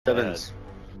sevens.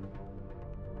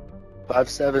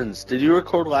 5.7s. Did you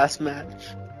record last match?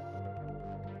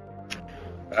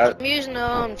 I'm using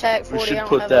TAC 40. We should I don't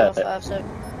put have that. enough 5.7.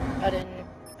 I didn't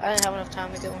have enough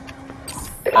time to get one.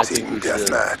 I think we should.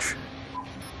 Deathmatch.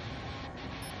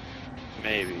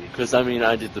 Maybe. Because I mean,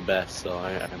 I did the best, so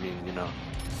I mean, you know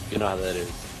how that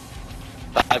is.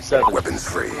 5.7. Weapons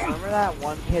free. Remember that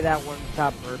one kid that wouldn't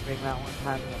stop burping that one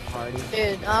time in the party?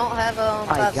 Dude, I don't have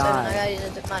 5.7. God. I gotta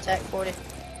use my TAC 40.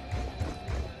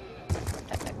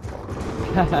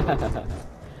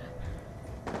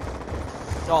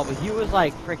 No, but he was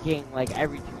like freaking like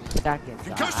every 2 seconds.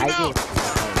 I did.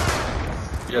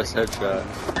 Yes, headshot.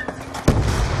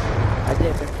 I did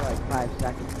it for like 5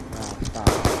 seconds and then I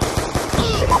stopped.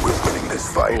 We're winning this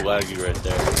Oh, fight. laggy right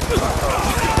there.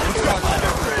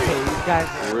 Okay, these guys.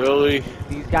 Really?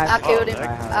 These guys. I killed him.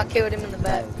 tryhard. I killed him in the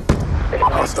back.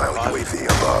 Hostile UAV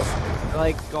above. They're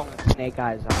like going snake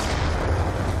eyes on him.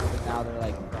 But now they're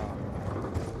like wrong.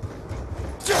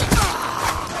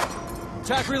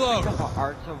 Attack reload.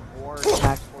 Arts of War,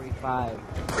 TAC 45.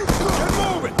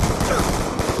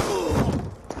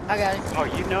 I got him. Oh,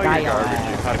 you know Guy you're garbage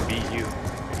ass. if I beat you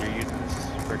when you're using this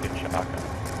freaking shotgun.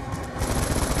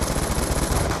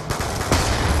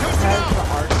 Has the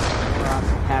Arts of War on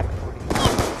the TAC 45.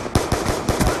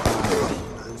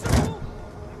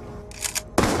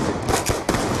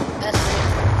 That's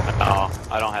it. No,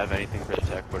 I don't have anything for the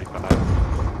Tech 45.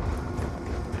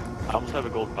 I almost have a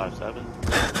gold 5.7.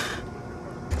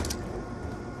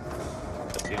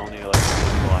 That's the only like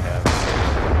vehicle I have.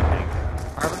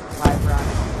 Carbon 5 round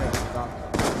is great.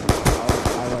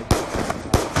 I like it.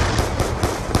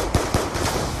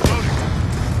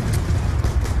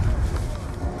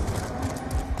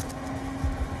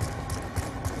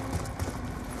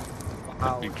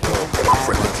 Wow. You killed.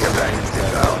 Friendly care package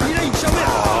inbound.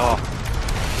 Oh,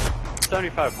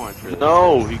 75 points for this.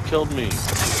 No, he killed me.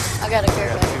 I got a I care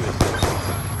got package. 2 assists.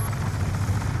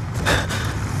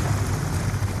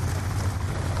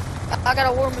 I got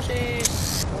a war machine.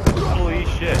 Holy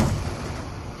shit.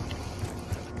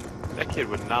 That kid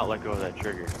would not let go of that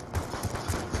trigger.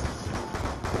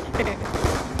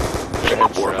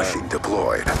 War Headshot. machine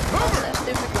deployed. That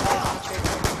stupid guy.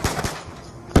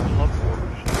 I love war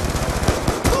machines.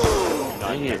 I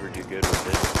Dang it. never do good with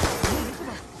it.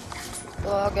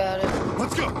 Oh, I got it.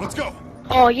 Let's go. Let's go.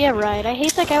 Oh yeah, right. I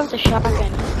hate that guy with the shotgun.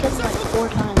 He's killed me like 4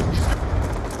 times.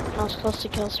 I was close to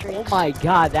kill streaks. Oh my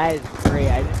god, that is great.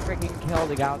 I just freaking killed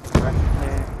the guy with the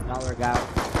Remington, another guy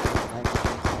with the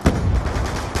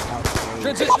that was great.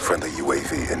 Transition. Friendly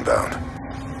UAV inbound.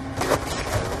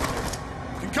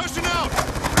 Concussion out.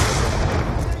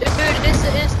 Dude, it's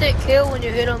an instant kill when you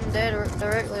hit him dead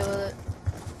directly with it.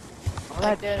 Oh,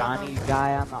 that Johnny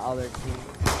guy on the other team.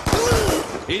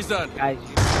 He's done. Guys,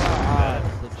 you know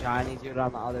the Johnny dude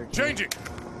on the other team. Changing.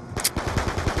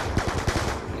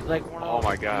 He's like one of Oh those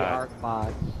my God. arc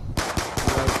bots.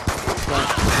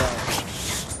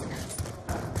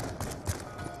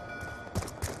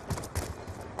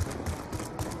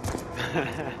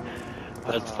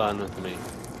 That's fine with me.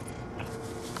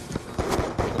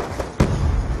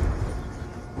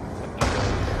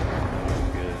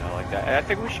 Good, I like that. I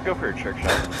think we should go for a trick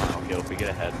shot in the final kill if we get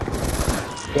ahead.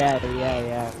 Yeah. We should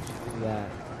do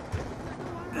that.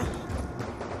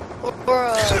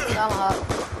 Or Tomahawk.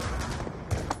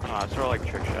 I sort of like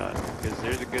trick shot because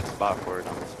there's a good spot for it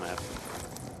on this map.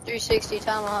 360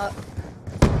 Tomahawk.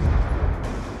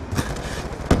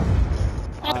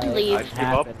 I have to leave. I'd give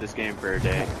up this game for a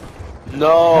day.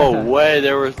 No way.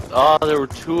 There were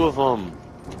 2 of them.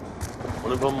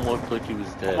 One of them looked like he was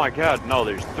dead. Oh my god, no,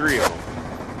 there's 3 of them.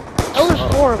 Oh,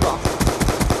 there's 4 of them.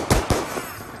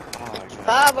 Oh my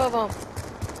god. 5 of them.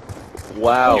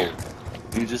 Wow.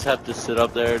 You just have to sit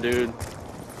up there, dude.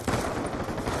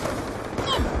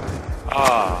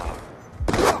 Ah.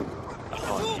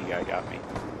 LMG guy got me.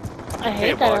 I Hey,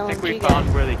 hate well, that I think we LMG guy.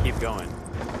 found where they keep going.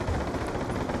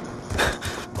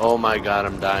 Oh my god,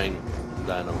 I'm dying. I'm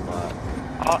dying a lot.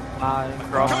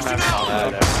 Across the map, found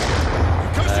that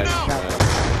everywhere. Concussion Nice, out. nice.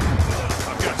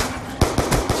 I've got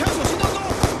you.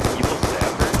 Evil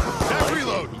Sapper. Tap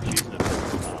reload. He's using a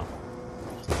pistol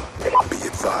now. Be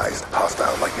advised.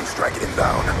 Hostile lightning strike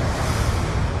inbound. I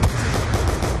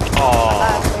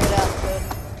Oh, cleared out good.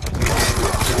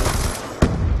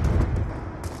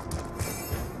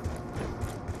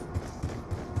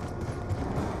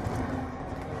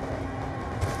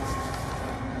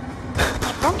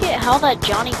 I don't get how that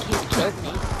Johnny kid killed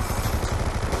me.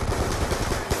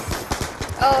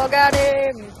 Oh, got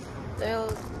him. Still,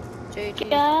 JG.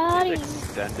 Got there's him.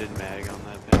 extended mag on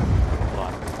that thing. Hold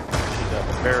on. She's a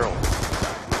barrel.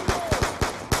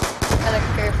 Got a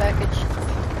care package.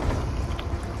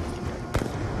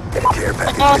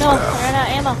 package Oh no, I inbound. ran out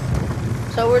of ammo.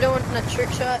 So we're doing a trick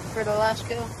shot for the last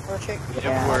kill? Or trick?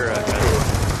 Yeah, we're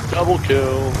Double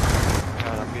kill.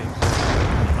 God, I'm getting so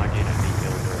I'm not getting any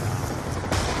kills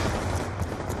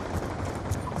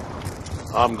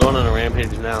right I'm going on a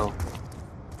rampage now.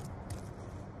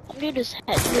 I'm gonna just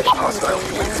head Hostile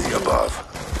UAV above.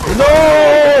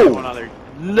 now. One No! other.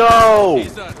 No!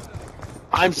 He's done.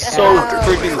 I'm so Yeah.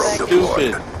 freaking Drone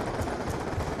stupid. deployed.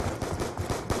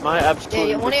 My absolute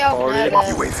Yeah, one of y'all can have retarded.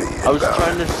 that. UAV I was inbound.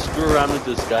 trying to screw around with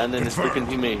this guy and then his freaking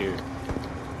teammate here.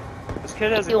 This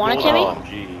kid has a You want it, cool Timmy?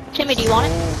 LMG. Timmy, do you want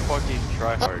it? So fucking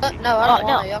tryhard. No, I Oh, don't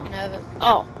no. want it. Y'all can have it.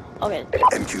 Oh, okay.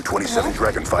 MQ-27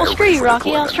 Dragonfire. Well, screw ready you, for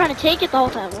Rocky. I was deployment. trying to take it the whole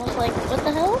time. I was like, what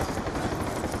the hell?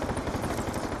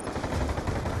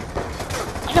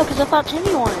 I know, because I thought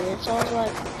Timmy wanted it, so I was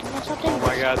like, what's up, Oh Timmy?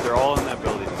 my god, they're all in that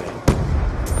building again.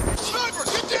 Sniper,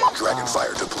 get down!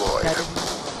 Dragonfire deployed.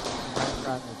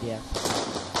 Run the DF.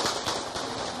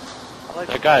 I like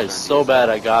That guy is so bad.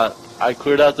 I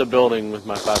cleared out the building with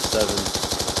my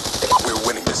 5.7. We're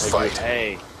winning this fight.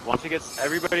 Hey, once it gets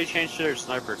everybody change to their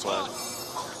sniper class.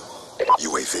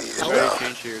 UAV Everybody inbound.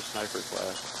 change to your sniper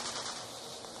class.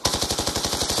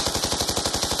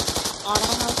 Oh, I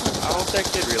don't know how to I hope that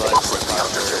kid realizes Friendly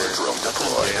hunter-killer drone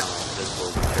deployed.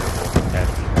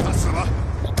 Hustler.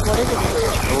 What is it?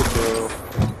 Double kill.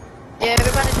 Yeah,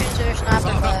 everybody change to their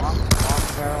sniper class. Long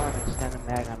barrel and extended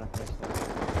mag on a pistol.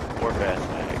 Or fast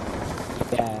mag.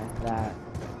 Yeah, that.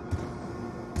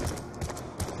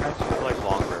 I like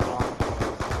long barrel.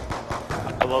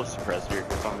 I love suppressor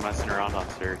if I'm messing around on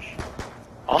search.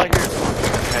 All I hear is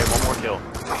okay, one more kill.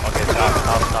 Okay,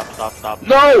 stop.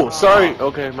 No! Sorry.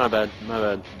 Okay, my bad.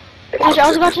 Gosh, I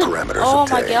was about to. Parameters Oh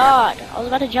my obtained. god. I was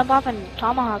about to jump off and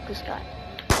tomahawk this guy.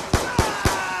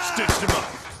 Stitched him up.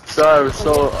 Sorry, I was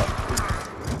so...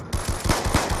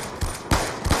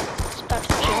 Just about to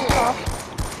jump off.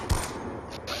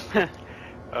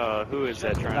 Who is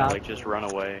that trying to like just run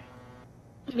away?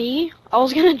 Me? I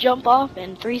was gonna jump off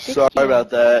and 360. Sorry about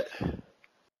that.